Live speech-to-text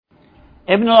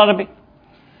Ibn al-Arabi.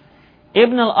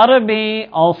 Ibn al-Arabi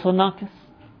also naqis.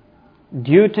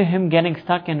 Due to him getting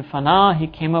stuck in fana, he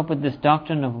came up with this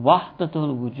doctrine of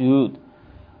wahdatul wujud.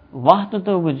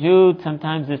 Wahdatul wujud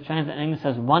sometimes is translated in English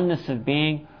as oneness of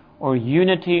being or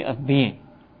unity of being.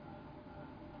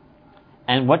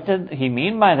 And what did he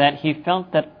mean by that? He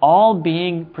felt that all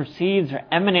being proceeds or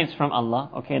emanates from Allah.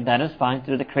 Okay, that is fine.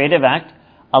 Through the creative act,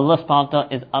 Allah subhanahu wa ta'ala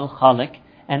is al-Khaliq.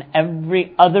 And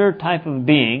every other type of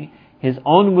being, his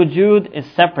own wujud is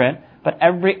separate, but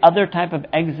every other type of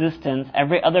existence,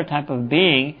 every other type of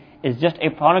being is just a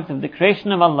product of the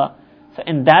creation of Allah. So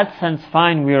in that sense,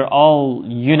 fine, we are all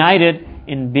united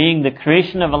in being the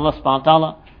creation of Allah subhanahu wa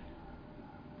ta'ala.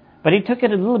 But he took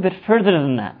it a little bit further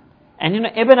than that. And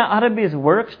Ibn Arabi's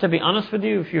works, to be honest with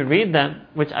you, if you read them,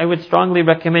 which I would strongly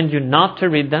recommend you not to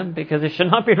read them, because they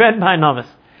should not be read by a novice.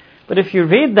 But if you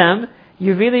read them,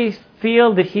 you really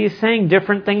feel that he's saying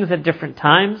different things at different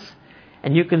times,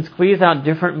 and you can squeeze out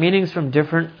different meanings from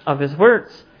different of his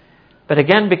words. But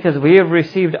again, because we have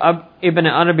received Ibn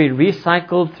Arabi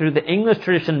recycled through the English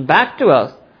tradition back to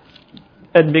us,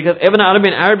 and because Ibn Arabi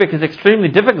in Arabic is extremely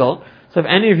difficult, so if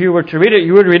any of you were to read it,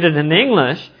 you would read it in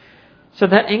English. So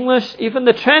that English, even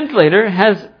the translator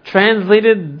has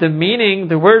translated the meaning,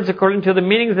 the words according to the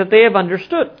meanings that they have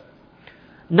understood.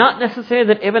 Not necessarily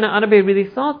that Ibn Arabi really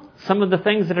thought some of the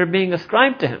things that are being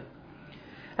ascribed to him.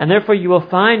 And therefore you will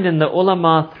find in the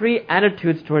ulama three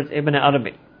attitudes towards Ibn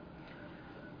Arabi.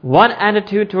 One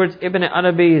attitude towards Ibn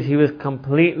Arabi is he was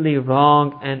completely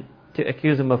wrong and to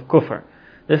accuse him of kufr.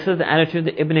 This is the attitude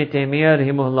that Ibn Taymiyyah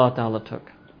rahimahullah ta'ala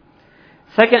took.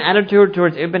 Second attitude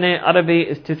towards Ibn Arabi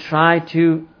is to try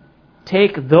to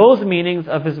take those meanings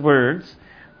of his words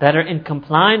that are in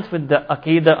compliance with the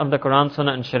Aqidah of the Quran,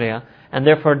 Sunnah and Sharia, and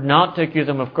therefore not to accuse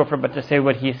him of kufr, but to say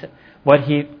what he's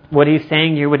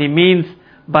saying here, what he means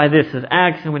by this is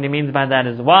X, and what he means by that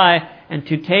is Y, and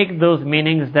to take those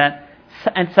meanings that,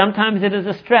 and sometimes it is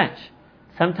a stretch.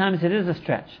 Sometimes it is a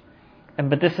stretch.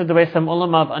 But this is the way some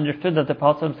ulama have understood that the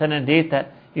Prophet said indeed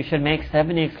that you should make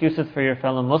 70 excuses for your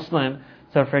fellow Muslim.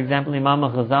 So for example, Imam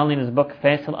al-Ghazali in his book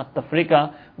Faisal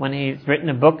at-Tafriqa, when he's written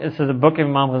a book, this is a book of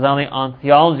Imam Ghazali on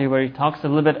theology, where he talks a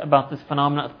little bit about this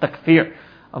phenomenon of takfir,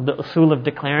 of the usul of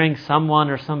declaring someone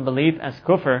or some belief as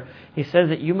kufr. He says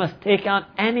that you must take out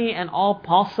any and all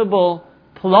possible,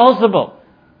 plausible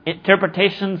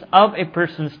interpretations of a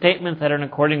person's statements that are in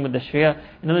accordance with the Sharia.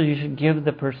 In other words, you should give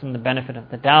the person the benefit of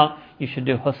the doubt. You should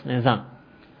do husn izan.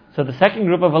 So the second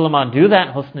group of ulama do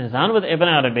that, husn izan with Ibn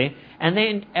Arabi,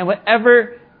 and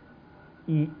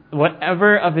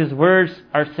whatever of his words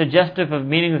are suggestive of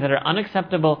meanings that are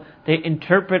unacceptable, they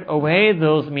interpret away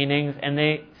those meanings and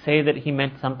they say that he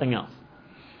meant something else.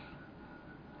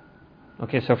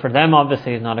 Okay, so for them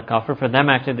obviously he's not a kafir. For them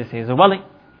actually they say he's a wali.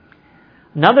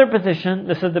 Another position,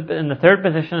 this is in the third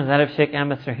position, is that of Shaykh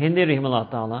Ahmad Sirhindi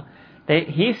rahimahullah ta'ala.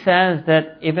 He says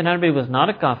that Ibn Arabi was not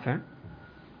a kafir,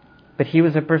 but he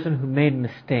was a person who made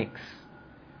mistakes.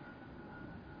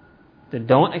 So we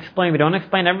don't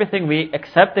explain everything. We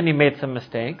accept that he made some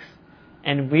mistakes,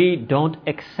 and we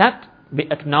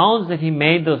acknowledge that he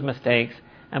made those mistakes,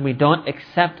 and we don't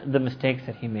accept the mistakes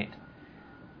that he made.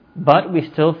 But we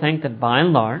still think that by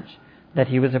and large, that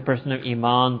he was a person of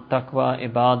iman, taqwa,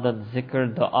 ibadat,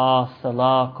 zikr, dua,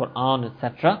 salah, Quran,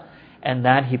 etc. And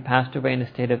that he passed away in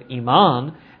a state of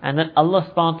iman, and that Allah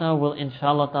subhanahu wa ta'ala will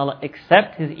inshallah ta'ala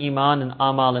accept his iman and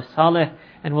amal salih,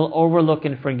 and will overlook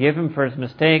and forgive him for his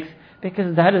mistakes,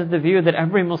 because that is the view that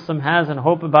every Muslim has and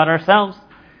hope about ourselves.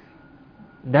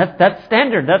 That's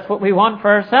standard, that's what we want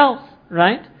for ourselves,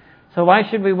 right? So why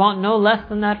should we want no less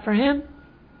than that for him?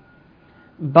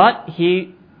 But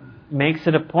he makes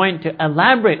it a point to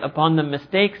elaborate upon the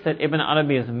mistakes that Ibn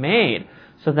Arabi has made,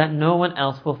 so that no one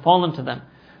else will fall into them.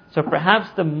 So perhaps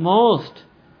the most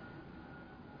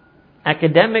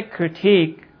academic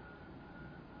critique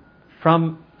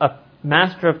from a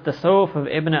master of tasawwuf of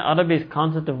Ibn Arabi's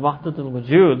concept of wahdatul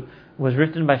wujud was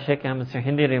written by Shaykh Ahmad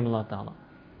Sirhindi rahimahullah ta'ala.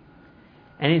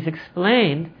 And he's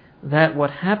explained that what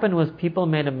happened was people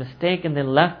made a mistake and they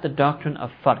left the doctrine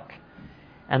of farq.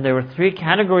 And there were three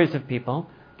categories of people.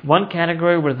 One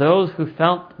category were those who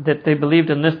felt that they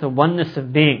believed in this, the oneness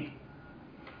of being.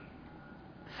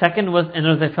 Second was,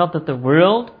 they felt that the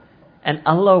world and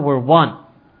Allah were one.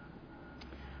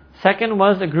 Second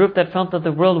was a group that felt that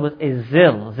the world was a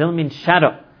zil. Zil means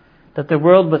shadow. That the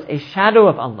world was a shadow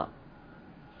of Allah.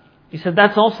 He said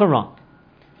that's also wrong.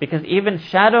 Because even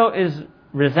shadow is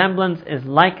resemblance, is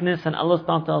likeness, and Allah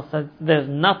subhanahu wa ta'ala says there's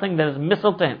nothing that is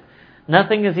missile to him.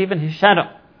 Nothing is even his shadow.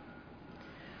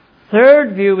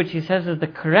 Third view, which he says is the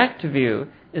correct view,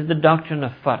 is the doctrine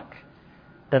of farq.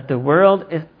 that the world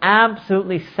is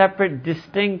absolutely separate,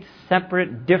 distinct,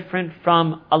 separate, different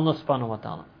from Allah subhanahu wa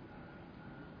ta'ala.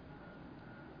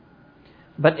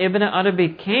 But Ibn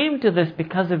Arabi came to this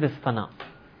because of his fana.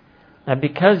 Now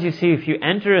because you see, if you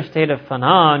enter a state of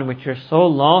fana in which you're so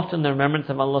lost in the remembrance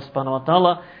of Allah subhanahu wa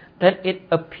ta'ala, that it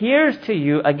appears to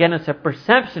you, again it's a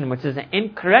perception, which is an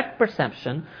incorrect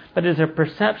perception, but it's a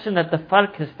perception that the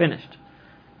farq has finished.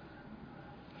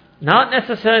 Not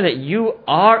necessarily that you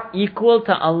are equal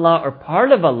to Allah or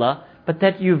part of Allah, but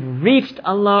that you've reached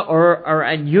Allah or are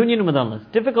at union with Allah.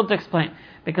 It's difficult to explain,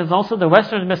 because also the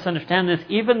Westerners misunderstand this.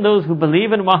 Even those who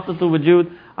believe in Wahdatul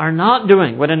Wujud are not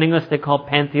doing what in English they call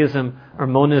pantheism or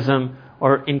monism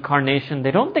or incarnation.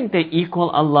 They don't think they equal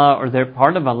Allah or they're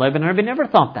part of Allah. Ibn Arabi never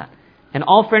thought that. In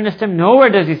all fairness to him, nowhere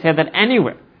does he say that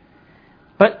anywhere.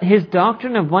 But his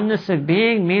doctrine of oneness of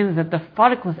being means that the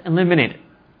farq was eliminated.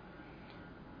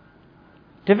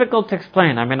 Difficult to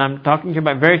explain. I mean, I'm talking to you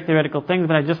about very theoretical things,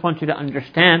 but I just want you to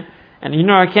understand.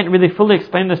 And I can't really fully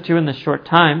explain this to you in this short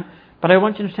time, but I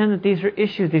want you to understand that these are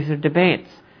issues, these are debates.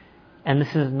 And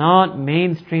this is not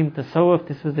mainstream tasawwuf,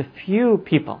 this was a few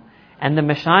people. And the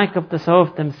mashayikh of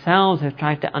tasawwuf themselves have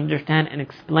tried to understand and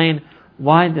explain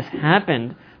why this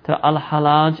happened to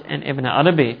Al-Hallaj and Ibn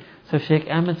Arabi. So Shaykh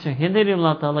Ahmad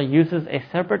Shahidi uses a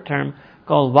separate term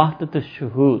called Wahdatul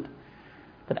Shuhud.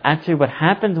 That actually what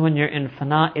happens when you're in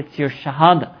fana, it's your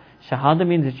shahada. Shahada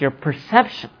means it's your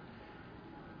perception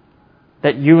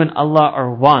that you and Allah are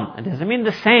one. It doesn't mean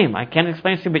the same. I can't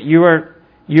explain to you, but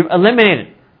you've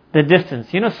eliminated the distance.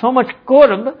 So much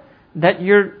qurb that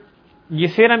you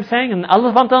see what I'm saying? And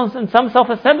Allah subhanahu wa ta'ala in some self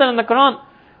has said that in the Quran.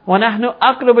 وَنَحْنُ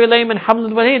أَقْرَبُ إِلَيْهِ مِنْ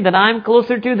حَبْلِ الْوَرِيدِ, that I'm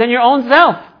closer to you than your own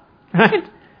self. Right?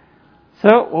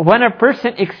 So when a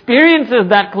person experiences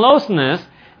that closeness,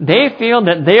 they feel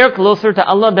that they are closer to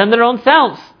Allah than their own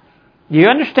selves. Do you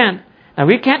understand? Now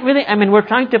we can't really, we're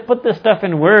trying to put this stuff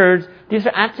in words. These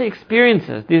are actually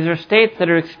experiences. These are states that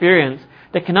are experienced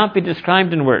that cannot be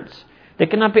described in words. They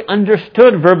cannot be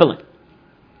understood verbally.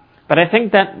 But I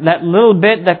think that little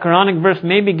bit, that Quranic verse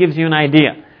maybe gives you an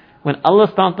idea. When Allah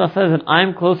subhanahu wa ta'ala says that I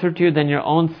am closer to you than your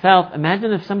own self,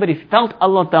 imagine if somebody felt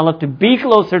Allah ta'ala to be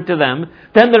closer to them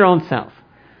than their own self.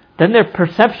 Then their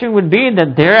perception would be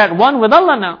that they're at one with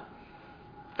Allah now.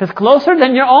 Because closer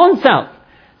than your own self.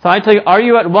 So I tell you, are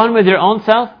you at one with your own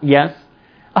self? Yes.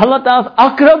 Allah Ta'ala is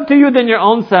aqrab to you than your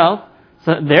own self.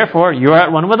 So therefore, you are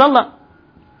at one with Allah.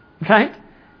 Right?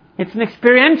 It's an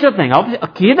experiential thing. Obviously,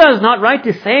 Aqidah is not right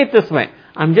to say it this way.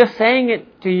 I'm just saying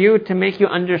it to you to make you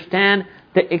understand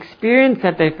the experience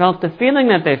that they felt, the feeling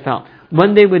that they felt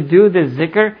when they would do the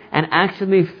zikr and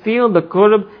actually feel the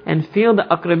qurb and feel the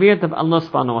aqrabiyat of Allah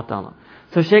subhanahu wa ta'ala.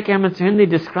 So Shaykh Ahmad Suhaili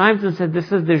describes and said this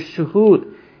is their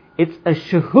shuhud. It's a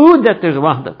shuhud that there's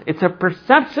wahdat. It's a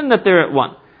perception that they're at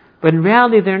one. But in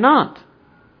reality they're not.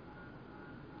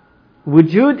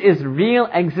 Wujud is real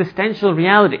existential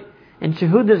reality. And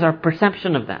shuhud is our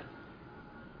perception of that.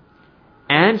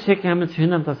 And Shaykh Ahmad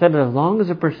Suhaili said that as long as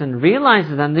a person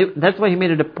realizes that, that's why he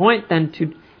made it a point then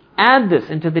to add this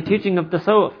into the teaching of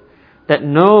tasawwuf. That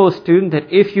no student, that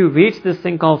if you reach this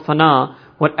thing called fana,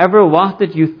 whatever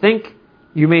wahdat you think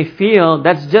you may feel,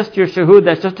 that's just your shuhud,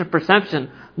 that's just a perception.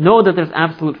 Know that there's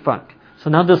absolute farq. So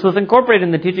now this was incorporated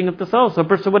in the teaching of tasawwuf, so a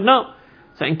person would know.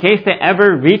 So in case they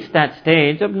ever reach that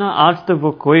stage of aaj to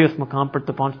wo koi us maqam par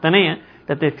to pahunchta nahi hai,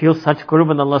 that they feel such qurb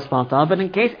with Allah subhanahu wa ta'ala, but in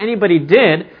case anybody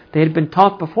did, they had been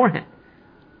taught beforehand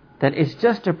that it's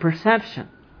just a perception.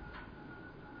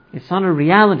 It's not a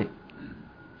reality.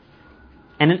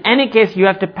 And in any case, you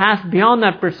have to pass beyond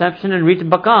that perception and reach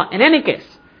baqa. In any case,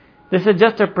 this is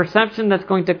just a perception that's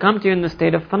going to come to you in the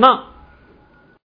state of fana.